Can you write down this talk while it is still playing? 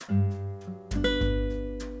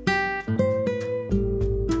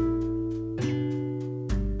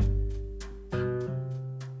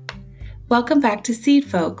Welcome back to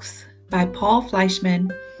Seedfolks by Paul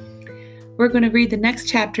Fleischman. We're going to read the next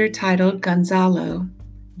chapter titled Gonzalo,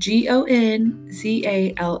 Gonzalo.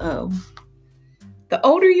 The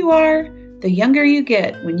older you are, the younger you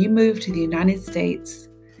get when you move to the United States.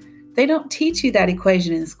 They don't teach you that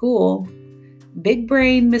equation in school. Big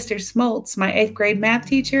brain Mr. Smoltz, my 8th grade math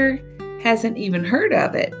teacher, hasn't even heard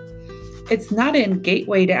of it. It's not in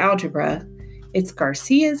Gateway to Algebra. It's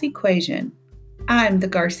Garcia's equation. I'm the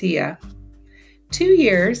Garcia. 2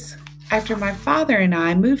 years after my father and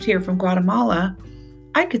I moved here from Guatemala,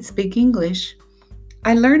 I could speak English.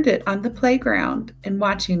 I learned it on the playground and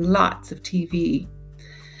watching lots of TV.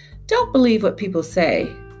 Don't believe what people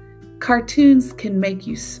say. Cartoons can make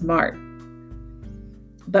you smart.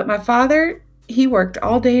 But my father, he worked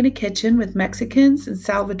all day in a kitchen with Mexicans and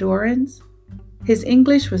Salvadorans. His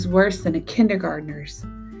English was worse than a kindergartner's.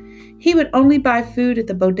 He would only buy food at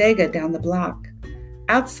the bodega down the block.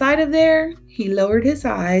 Outside of there, he lowered his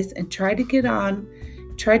eyes and tried to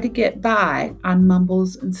get by on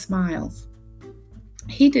mumbles and smiles.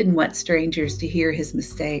 He didn't want strangers to hear his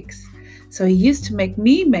mistakes, so he used to make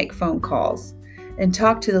me make phone calls and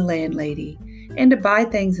talk to the landlady and to buy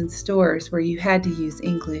things in stores where you had to use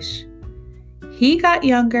English. He got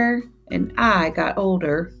younger and I got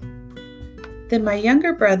older. Then my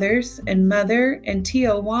younger brothers and mother and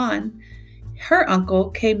Tio Juan, her uncle,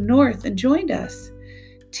 came north and joined us.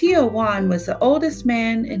 Tio Juan was the oldest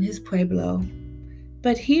man in his pueblo,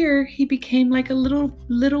 but here he became like a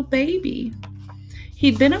little baby.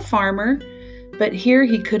 He'd been a farmer, but here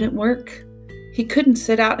he couldn't work. He couldn't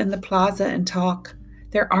sit out in the plaza and talk.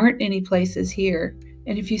 There aren't any places here,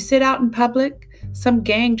 and if you sit out in public, some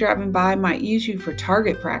gang driving by might use you for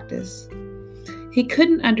target practice. He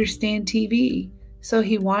couldn't understand TV, so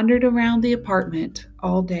he wandered around the apartment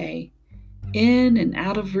all day, in and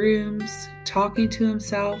out of rooms, talking to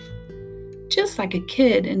himself, just like a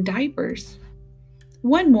kid in diapers.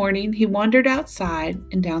 One morning, he wandered outside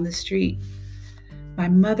and down the street. My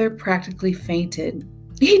mother practically fainted.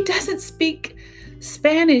 He doesn't speak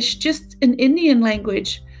Spanish, just an Indian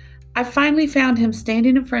language. I finally found him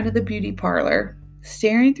standing in front of the beauty parlor,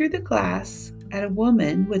 staring through the glass at a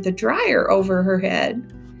woman with a dryer over her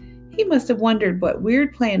head. He must have wondered what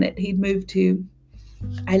weird planet he'd moved to.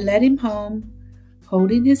 I led him home,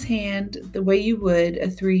 holding his hand the way you would a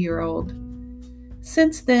 3-year-old.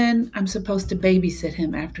 Since then, I'm supposed to babysit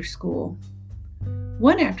him after school.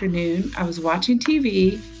 One afternoon, I was watching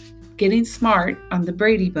TV, getting smart on the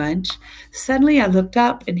Brady Bunch. Suddenly, I looked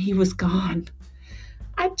up and he was gone.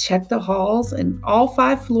 I checked the halls and all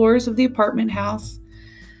 5 floors of the apartment house.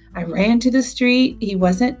 I ran to the street. He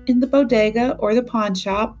wasn't in the bodega or the pawn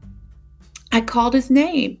shop. I called his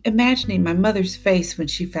name, imagining my mother's face when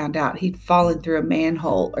she found out he'd fallen through a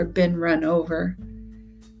manhole or been run over.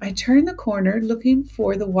 I turned the corner looking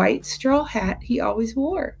for the white straw hat he always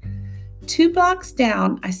wore. 2 blocks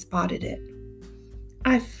down, I spotted it.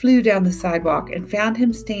 I flew down the sidewalk and found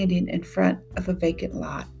him standing in front of a vacant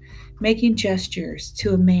lot, making gestures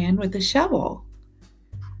to a man with a shovel.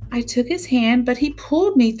 I took his hand, but he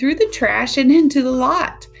pulled me through the trash and into the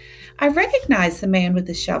lot. I recognized the man with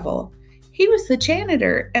the shovel. He was the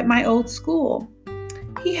janitor at my old school.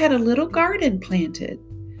 He had a little garden planted.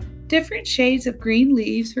 Different shades of green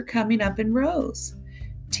leaves were coming up in rows.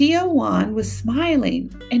 Tio Juan was smiling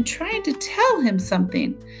and trying to tell him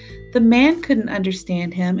something. The man couldn't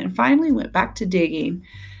understand him and finally went back to digging.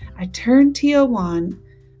 I turned Tio Juan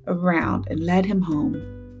around and led him home.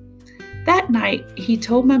 That night, he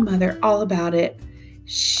told my mother all about it.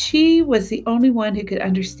 She was the only one who could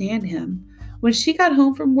understand him. When she got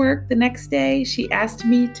home from work the next day, she asked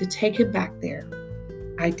me to take him back there.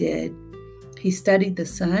 I did. He studied the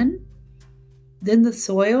sun, then the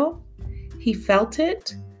soil. He felt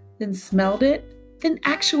it, then smelled it, then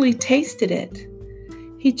actually tasted it.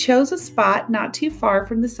 He chose a spot not too far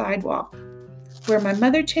from the sidewalk. Where my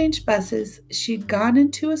mother changed buses, she'd gone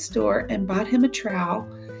into a store and bought him a trowel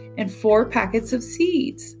and 4 packets of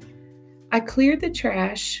seeds. I cleared the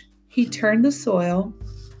trash. He turned the soil.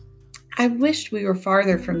 I wished we were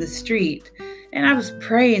farther from the street, and I was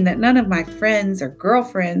praying that none of my friends or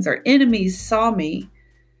girlfriends or enemies saw me.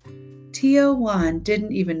 Tio Juan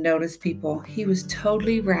didn't even notice people. He was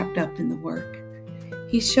totally wrapped up in the work.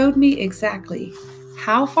 He showed me exactly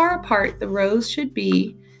how far apart the rows should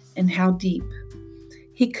be and how deep.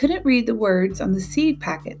 He couldn't read the words on the seed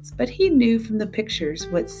packets, but he knew from the pictures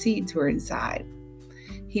what seeds were inside.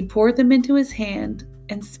 He poured them into his hand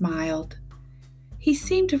and smiled. He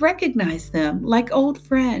seemed to recognize them like old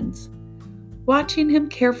friends. Watching him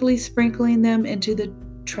carefully sprinkling them into the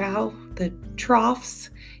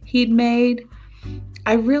troughs he'd made,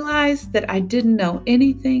 I realized that I didn't know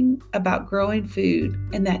anything about growing food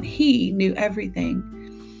and that he knew everything.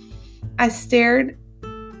 I stared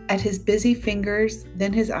at his busy fingers,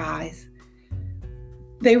 then his eyes.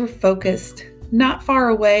 They were focused, not far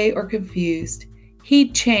away or confused.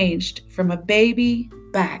 He'd changed from a baby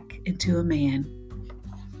back into a man.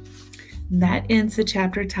 And that ends the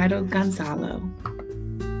chapter titled Gonzalo.